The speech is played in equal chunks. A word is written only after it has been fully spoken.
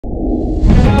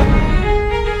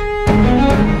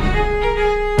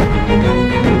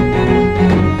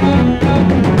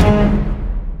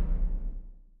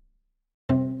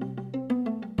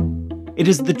It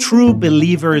is the true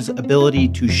believer's ability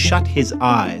to shut his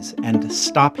eyes and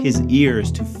stop his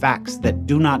ears to facts that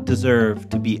do not deserve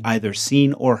to be either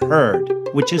seen or heard,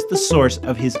 which is the source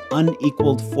of his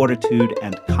unequaled fortitude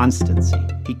and constancy.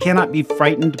 He cannot be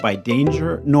frightened by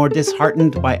danger, nor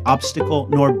disheartened by obstacle,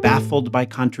 nor baffled by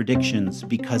contradictions,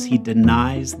 because he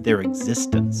denies their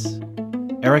existence.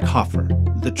 Eric Hoffer,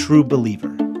 The True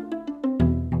Believer.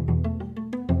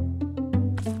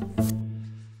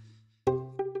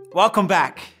 Welcome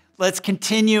back. Let's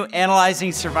continue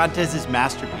analyzing Cervantes'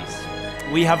 masterpiece.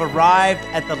 We have arrived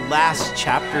at the last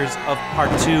chapters of Part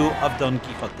 2 of Don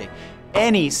Quixote.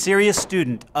 Any serious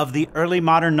student of the early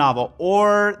modern novel,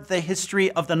 or the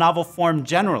history of the novel form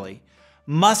generally,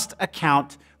 must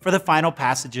account for the final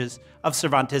passages of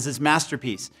Cervantes'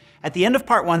 masterpiece. At the end of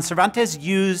Part 1, Cervantes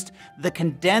used the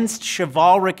condensed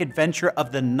chivalric adventure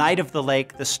of the Knight of the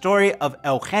Lake, the story of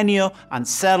Eugenio,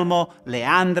 Anselmo,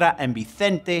 Leandra, and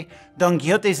Vicente, Don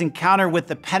Quixote's encounter with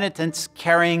the penitents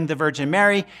carrying the Virgin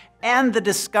Mary, and the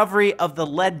discovery of the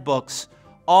lead books,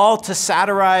 all to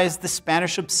satirize the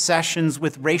Spanish obsessions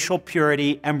with racial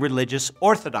purity and religious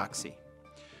orthodoxy.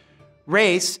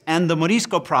 Race and the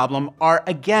Morisco problem are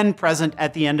again present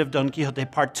at the end of Don Quixote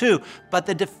Part 2, but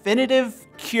the definitive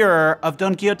cure of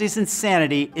Don Quixote's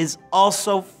insanity is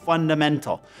also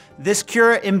fundamental. This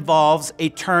cure involves a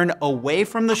turn away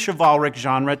from the chivalric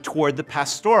genre toward the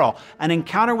pastoral, an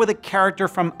encounter with a character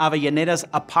from Avellaneda's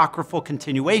apocryphal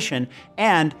continuation,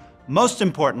 and, most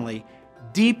importantly,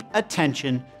 deep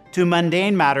attention to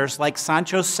mundane matters like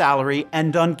Sancho's salary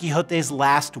and Don Quixote's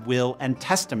last will and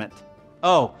testament.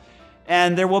 Oh,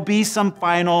 and there will be some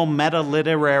final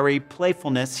meta-literary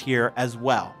playfulness here as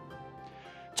well.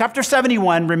 Chapter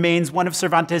 71 remains one of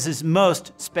Cervantes'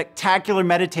 most spectacular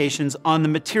meditations on the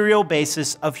material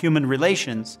basis of human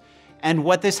relations and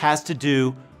what this has to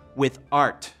do with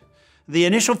art. The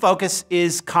initial focus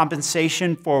is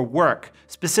compensation for work,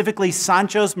 specifically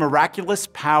Sancho's miraculous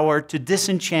power to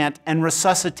disenchant and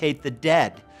resuscitate the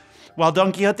dead. While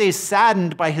Don Quixote is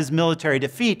saddened by his military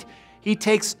defeat, he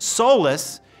takes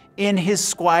solace in his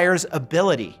squire's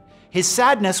ability. His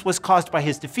sadness was caused by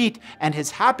his defeat, and his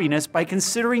happiness by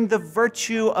considering the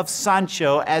virtue of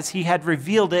Sancho as he had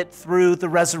revealed it through the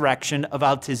resurrection of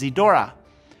Altisidora.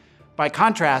 By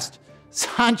contrast,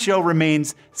 Sancho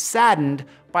remains saddened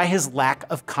by his lack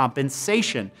of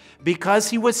compensation, because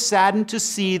he was saddened to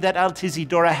see that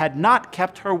Altisidora had not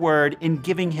kept her word in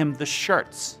giving him the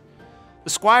shirts. The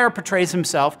squire portrays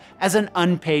himself as an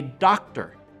unpaid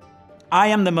doctor. I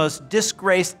am the most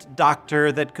disgraced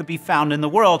doctor that could be found in the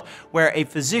world, where a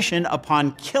physician,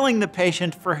 upon killing the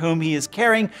patient for whom he is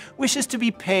caring, wishes to be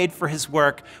paid for his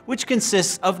work, which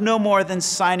consists of no more than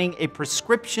signing a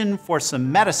prescription for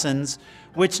some medicines,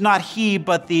 which not he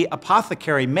but the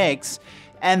apothecary makes,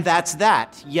 and that's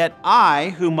that. Yet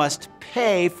I, who must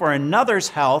pay for another's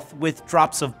health with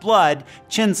drops of blood,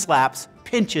 chin slaps,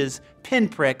 pinches,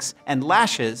 pinpricks, and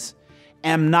lashes,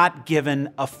 am not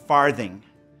given a farthing.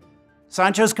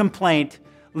 Sancho's complaint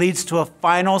leads to a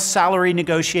final salary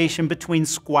negotiation between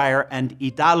squire and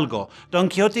hidalgo. Don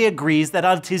Quixote agrees that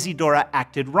Altisidora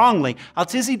acted wrongly.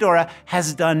 Altisidora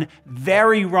has done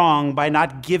very wrong by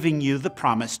not giving you the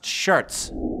promised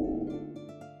shirts.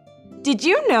 Did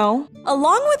you know?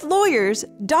 Along with lawyers,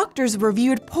 doctors were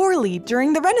viewed poorly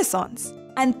during the Renaissance.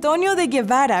 Antonio de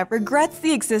Guevara regrets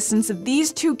the existence of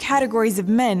these two categories of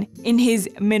men in his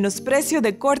Menosprecio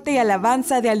de Corte y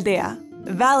Alabanza de Aldea,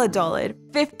 Valladolid,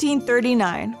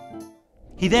 1539.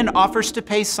 He then offers to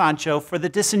pay Sancho for the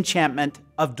disenchantment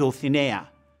of Dulcinea.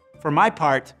 For my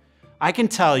part, I can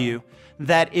tell you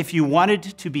that if you wanted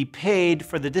to be paid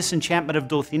for the disenchantment of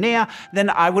Dulcinea, then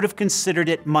I would have considered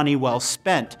it money well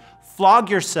spent.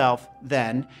 Flog yourself,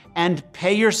 then, and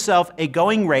pay yourself a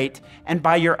going rate, and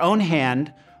by your own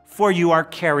hand, for you are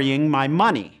carrying my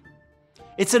money.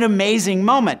 It's an amazing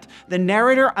moment. The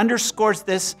narrator underscores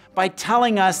this by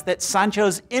telling us that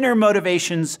Sancho's inner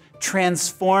motivations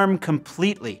transform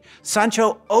completely.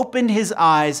 Sancho opened his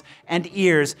eyes and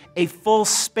ears a full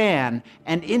span,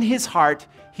 and in his heart,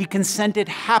 he consented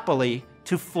happily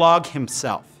to flog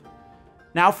himself.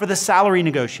 Now for the salary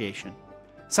negotiation.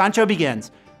 Sancho begins,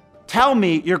 "Tell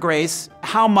me, your grace,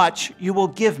 how much you will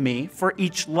give me for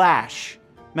each lash."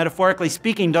 Metaphorically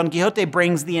speaking, Don Quixote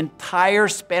brings the entire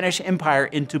Spanish Empire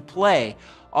into play,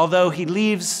 although he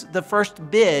leaves the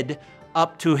first bid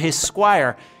up to his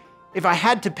squire. "If I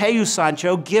had to pay you,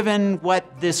 Sancho, given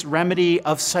what this remedy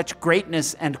of such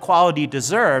greatness and quality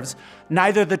deserves,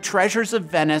 neither the treasures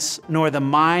of Venice nor the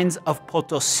mines of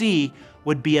Potosi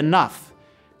would be enough.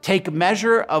 Take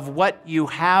measure of what you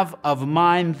have of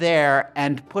mine there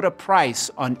and put a price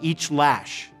on each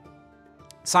lash."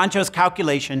 Sancho's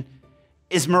calculation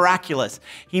is miraculous.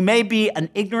 He may be an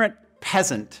ignorant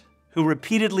peasant who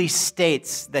repeatedly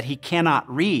states that he cannot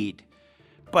read,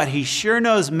 but he sure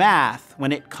knows math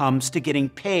when it comes to getting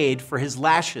paid for his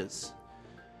lashes.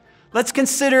 Let's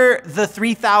consider the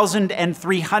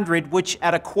 3,300, which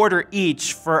at a quarter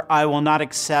each, for I will not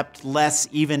accept less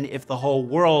even if the whole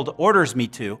world orders me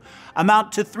to,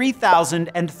 amount to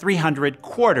 3,300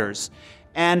 quarters.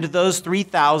 And those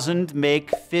 3,000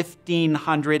 make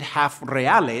 1,500 half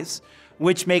reales,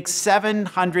 which makes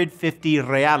 750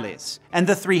 reales. And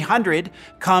the 300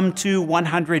 come to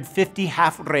 150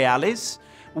 half reales,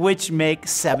 which make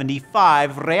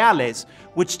 75 reales,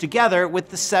 which together with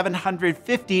the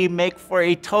 750 make for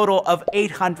a total of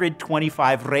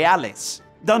 825 reales.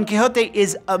 Don Quixote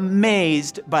is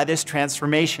amazed by this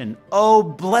transformation. Oh,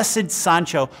 blessed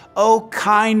Sancho, oh,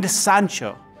 kind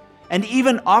Sancho, and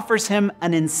even offers him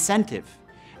an incentive.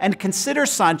 And consider,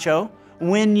 Sancho,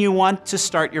 when you want to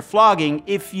start your flogging,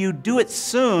 if you do it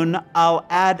soon, I'll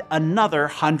add another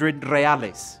 100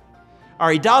 reales.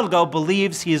 Our Hidalgo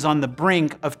believes he is on the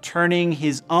brink of turning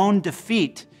his own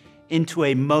defeat into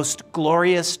a most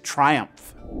glorious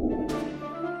triumph.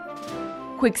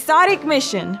 Quixotic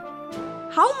mission.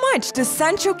 How much does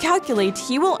Sancho calculate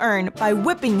he will earn by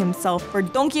whipping himself for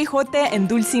Don Quixote and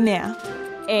Dulcinea?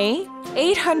 A.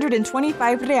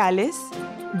 825 reales.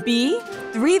 B.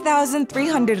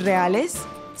 3,300 reales.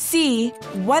 C.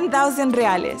 1,000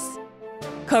 reales.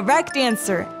 Correct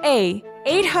answer, A.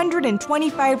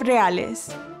 825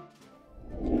 reales.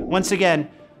 Once again,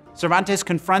 Cervantes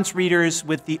confronts readers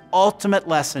with the ultimate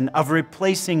lesson of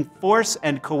replacing force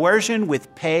and coercion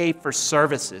with pay for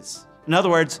services. In other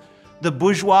words, the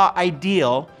bourgeois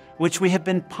ideal, which we have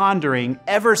been pondering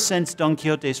ever since Don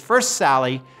Quixote's first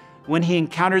sally, when he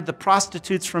encountered the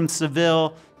prostitutes from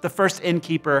Seville, the first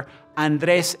innkeeper,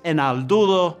 Andrés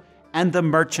Enaldudo, and the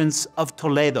merchants of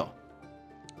Toledo.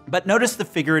 But notice the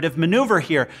figurative maneuver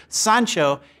here.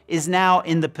 Sancho is now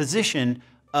in the position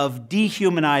of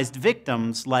dehumanized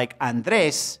victims like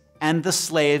Andrés and the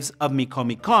slaves of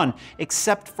Micomicon,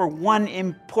 except for one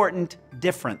important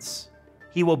difference.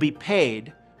 He will be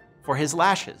paid for his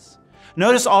lashes.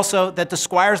 Notice also that the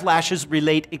squire's lashes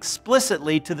relate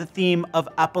explicitly to the theme of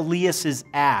Apuleius's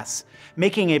ass,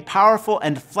 making a powerful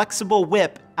and flexible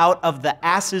whip out of the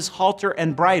ass's halter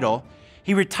and bridle.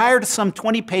 He retired some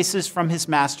 20 paces from his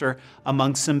master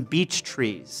among some beech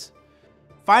trees.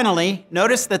 Finally,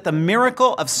 notice that the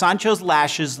miracle of Sancho's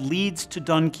lashes leads to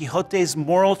Don Quixote's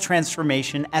moral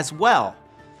transformation as well.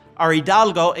 Our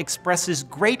Hidalgo expresses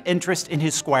great interest in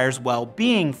his squire's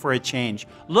well-being for a change.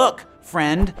 Look,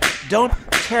 friend, don't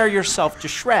tear yourself to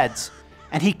shreds.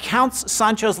 And he counts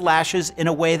Sancho's lashes in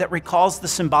a way that recalls the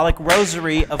symbolic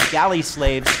rosary of galley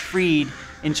slaves freed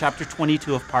in chapter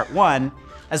 22 of part 1,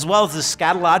 as well as the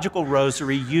scatological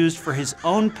rosary used for his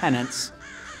own penance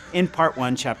in part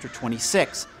 1, chapter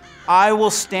 26. I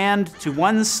will stand to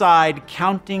one side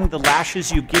counting the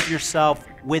lashes you give yourself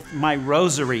with my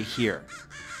rosary here.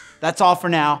 That's all for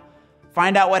now.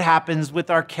 Find out what happens with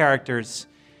our characters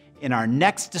in our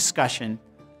next discussion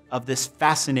of this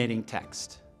fascinating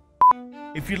text.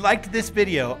 If you liked this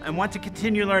video and want to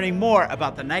continue learning more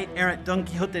about the knight-errant Don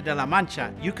Quixote de la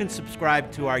Mancha, you can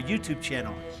subscribe to our YouTube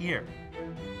channel here.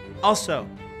 Also,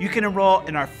 you can enroll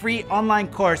in our free online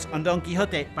course on Don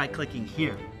Quixote by clicking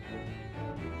here.